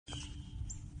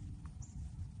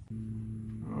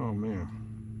Oh man.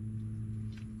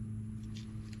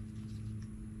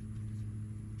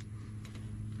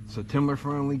 So Timler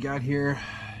finally got here.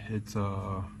 It's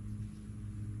gonna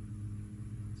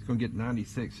get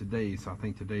 96 today, so I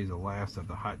think today's the last of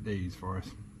the hot days for us.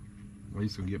 At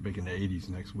least we'll get back in the 80s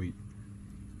next week.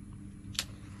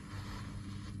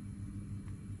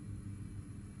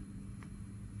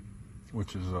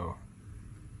 Which is a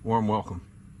warm welcome.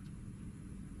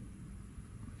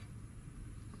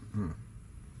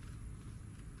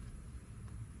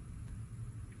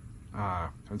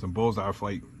 Had some bullseye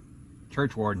flake.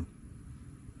 Church warden.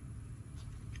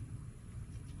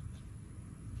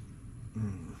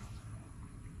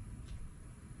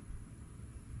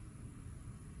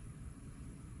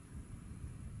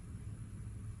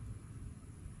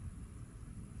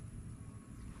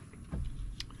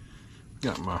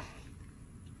 Got my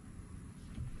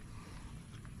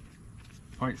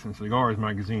Pipes and Cigars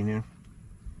magazine in.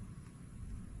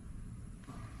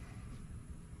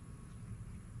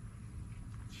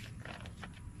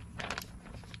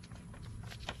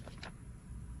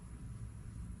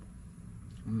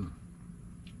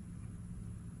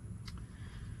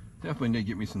 Definitely need to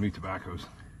get me some new tobaccos.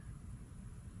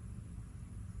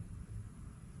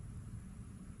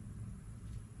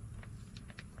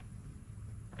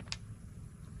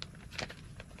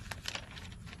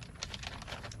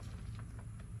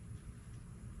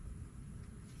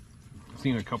 I've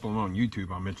seen a couple of them on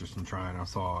YouTube I'm interested in trying. I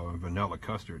saw a vanilla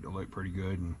custard that looked pretty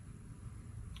good, and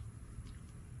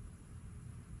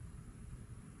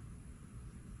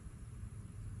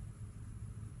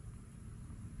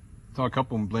saw a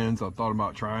couple of blends I thought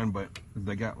about trying, but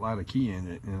they got light key in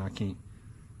it, and I can't.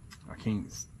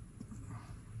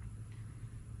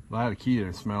 Light key,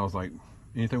 it smells like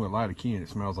anything with light key in it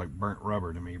smells like burnt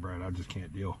rubber to me, Brad. I just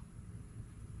can't deal.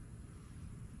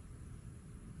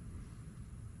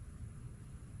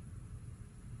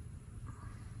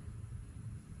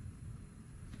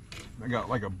 I got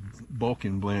like a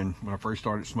Bulkin blend when I first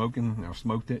started smoking, and I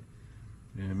smoked it,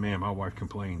 and man, my wife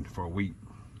complained for a week.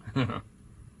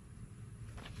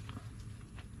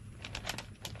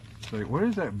 So, what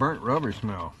is that burnt rubber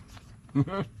smell?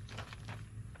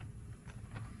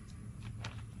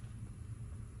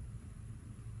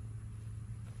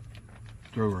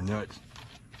 Drove her nuts.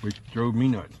 Which drove me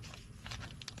nuts.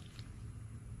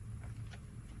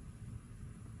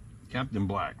 Captain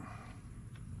Black.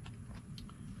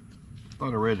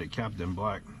 Thought I read that Captain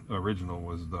Black original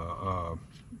was the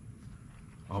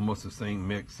almost the same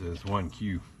mix as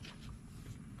 1Q.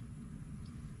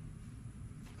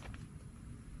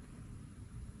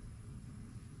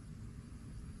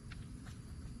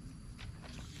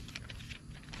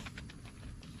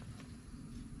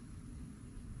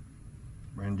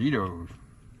 Banditos.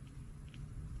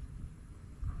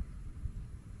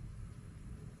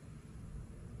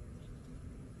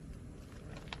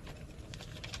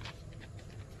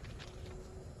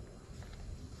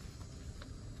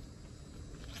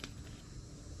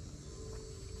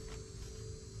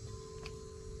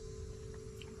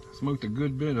 Smoked a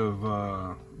good bit of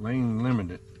Lane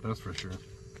Limited, that's for sure.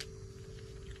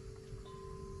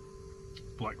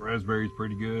 Black raspberry is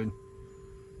pretty good.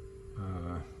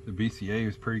 The BCA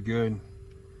is pretty good.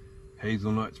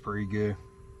 Hazelnut's pretty good.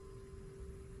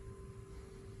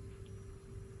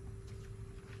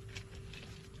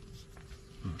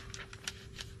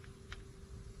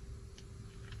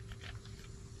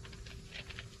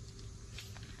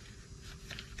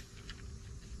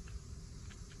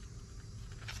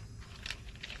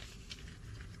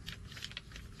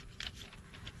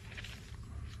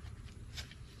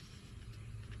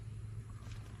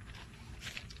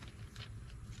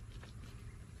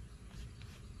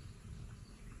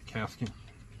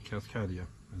 Cascadia.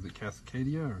 Is it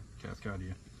Cascadia or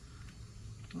Cascadia?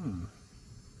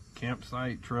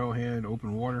 Campsite, trailhead,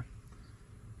 open water.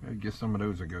 I'd give some of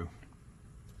those a go.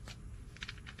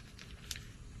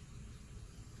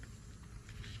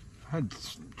 I had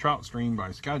Trout Stream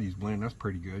by Scotty's blend. That's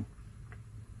pretty good.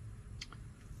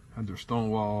 I had their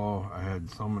Stonewall. I had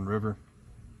Salmon River.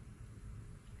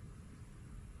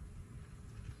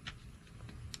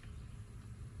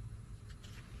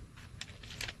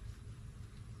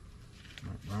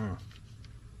 Wow.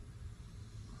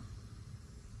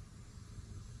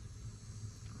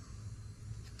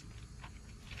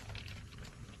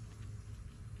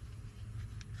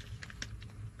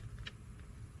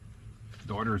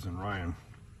 Daughters and Ryan.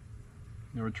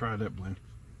 Never tried that blend.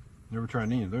 Never tried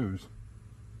any of those.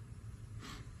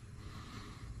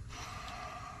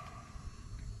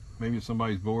 Maybe if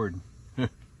somebody's bored,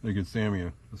 they could send me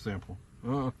a sample.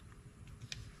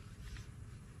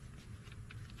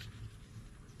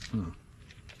 Hmm.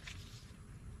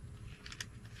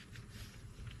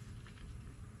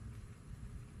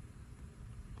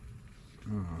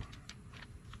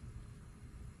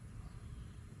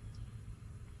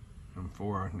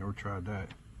 M4, I never tried that.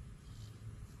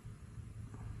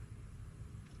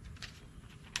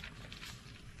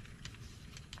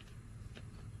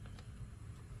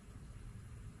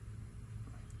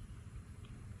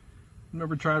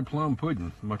 Never tried plum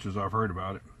pudding, much as I've heard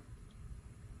about it.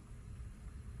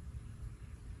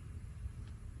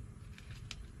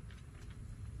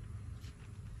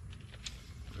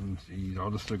 And see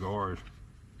all the cigars.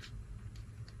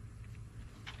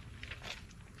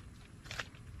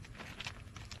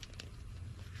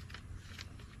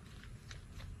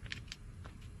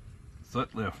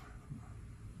 Sutliff.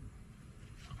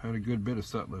 I've had a good bit of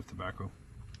Sutliff tobacco.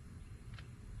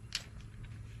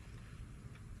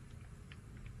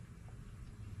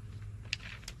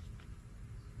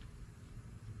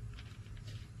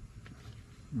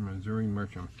 Missouri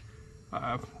Merchant.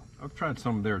 I've tried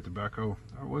some of their tobacco.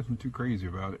 I wasn't too crazy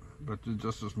about it, but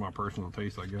just as my personal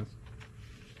taste, I guess.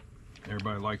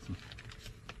 Everybody likes them.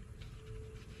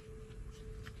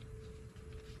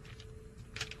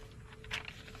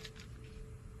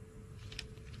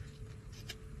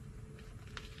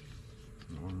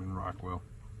 Norman Rockwell.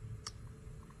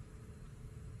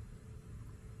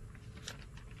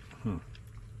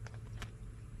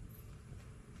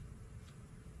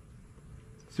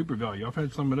 Super Value. I've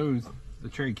had some of those. The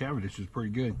Cherry Cavendish is pretty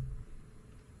good.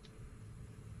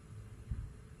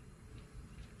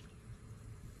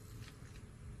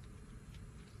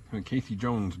 And Casey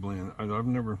Jones blend. I've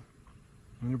never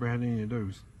had any of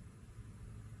those.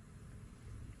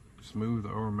 Smooth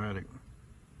aromatic.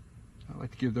 I'd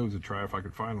like to give those a try if I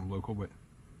could find them local, but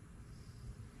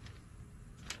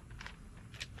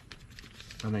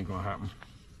that ain't gonna happen.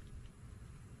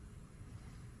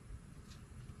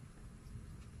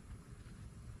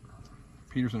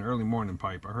 Peterson Early Morning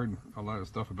Pipe. I heard a lot of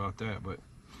stuff about that, but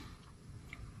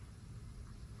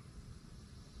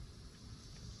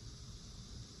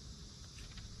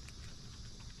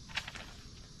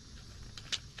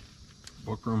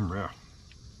Bookroom Ref.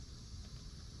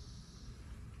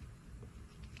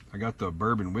 I got the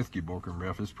bourbon whiskey Bookroom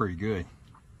Ref. It's pretty good.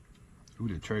 Ooh,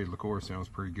 the cherry liqueur sounds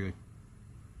pretty good.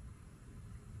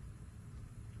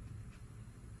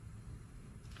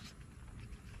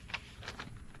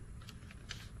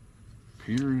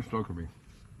 Peter Stokeby.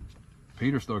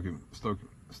 Peter Stokeby.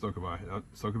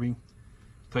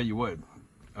 Tell you what,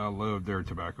 I love their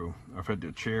tobacco. I've had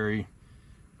the cherry.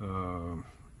 Most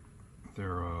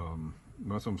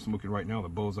of them smoking right now, the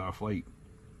Bullseye Flake.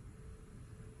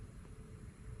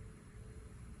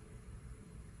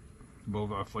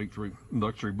 Bullseye Flake,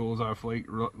 luxury Bullseye Flake,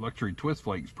 luxury Twist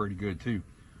Flake is pretty good too.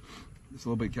 It's a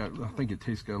little bit, I think it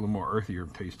tastes got a little more earthier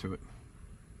taste to it.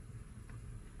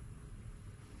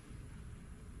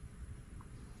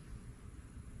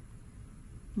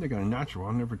 They got a natural.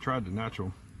 I've never tried the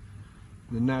natural.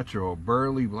 The natural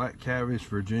burley black cabbage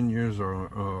Virginias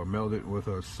are melted with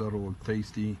a subtle,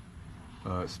 tasty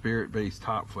spirit-based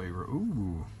top flavor.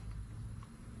 Ooh,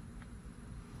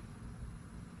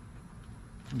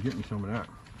 get me some of that.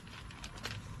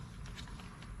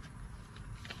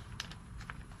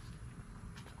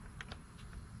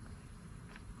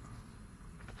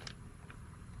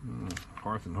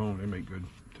 Hearth and Home, they make good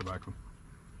tobacco.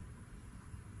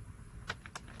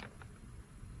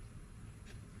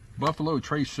 Buffalo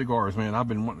Trace cigars, man. I've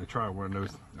been wanting to try one of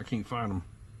those. I can't find them.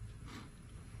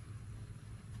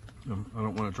 I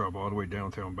don't want to drive all the way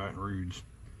downtown Baton Rouge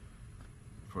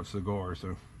for a cigar,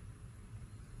 so.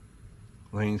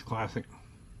 Lane's Classic.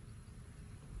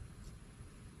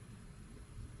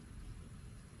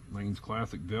 Lane's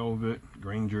Classic Velvet,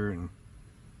 Granger, and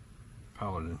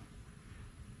Paladin.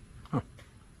 Huh.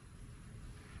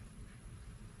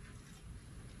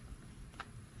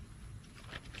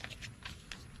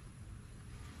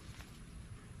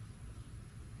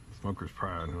 Smoker's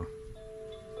Pride, huh?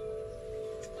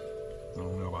 I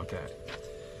don't know about that.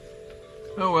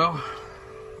 Oh well,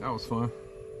 that was fun.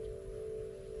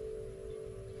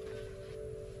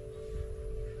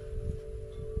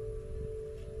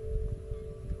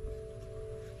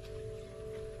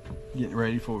 Getting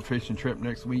ready for a fishing trip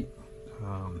next week.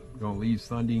 Gonna leave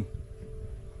Sunday.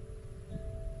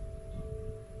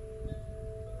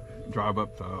 Drive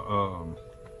up to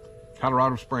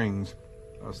Colorado Springs,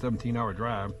 a 17-hour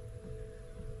drive.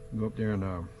 Go up there and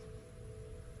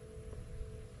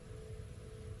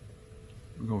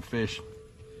we're gonna fish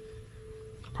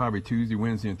probably Tuesday,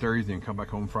 Wednesday, and Thursday, and come back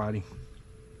home Friday.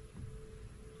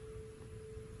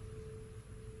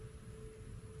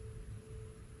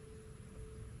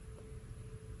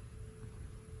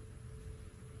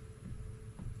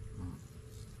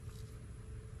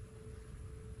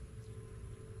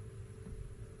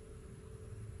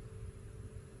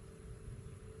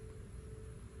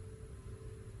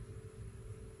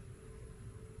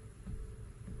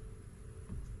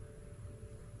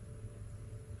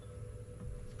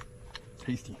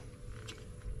 Tasty.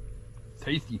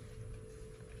 Tasty.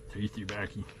 Tasty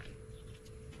backy.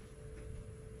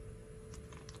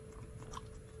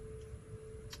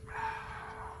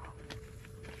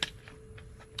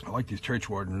 I like these church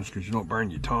wardens because you don't burn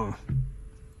your tongue.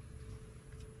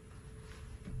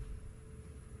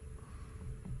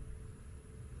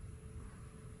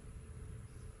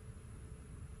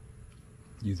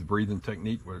 Use the breathing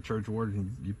technique with a church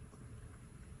warden.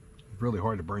 It's really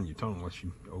hard to burn your tongue unless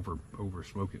you over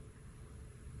smoke it.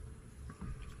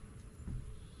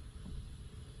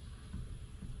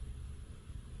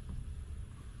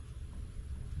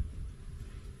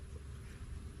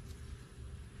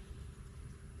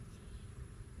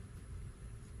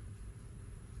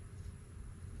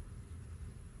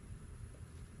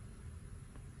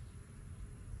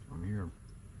 I'm hearing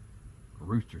a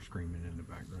rooster screaming in the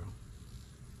background.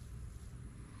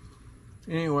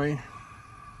 Anyway,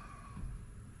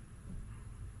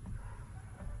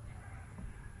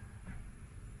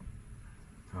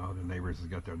 oh, the neighbors has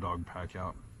got their dog pack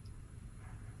out.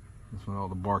 That's when all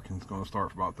the barking's going to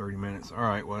start for about 30 minutes. All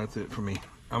right, well, that's it for me.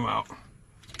 I'm out.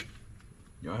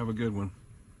 Y'all have a good one.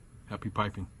 Happy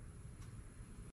piping.